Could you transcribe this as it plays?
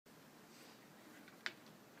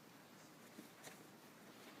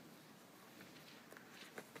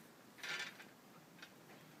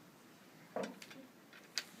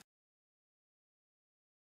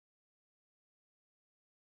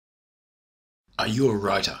Are you a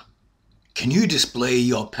writer? Can you display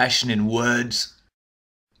your passion in words?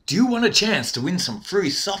 Do you want a chance to win some free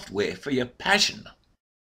software for your passion?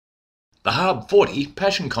 The Harb40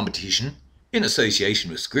 Passion Competition, in association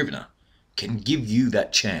with Scrivener, can give you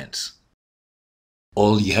that chance.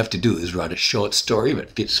 All you have to do is write a short story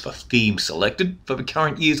that fits the theme selected for the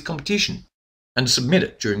current year's competition, and submit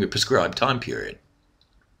it during the prescribed time period.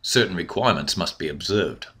 Certain requirements must be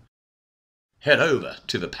observed. Head over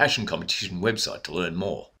to the Passion Competition website to learn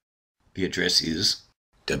more. The address is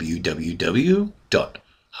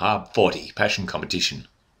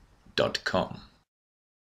www.harb40passioncompetition.com.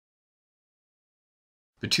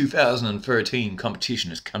 The 2013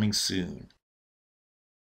 competition is coming soon.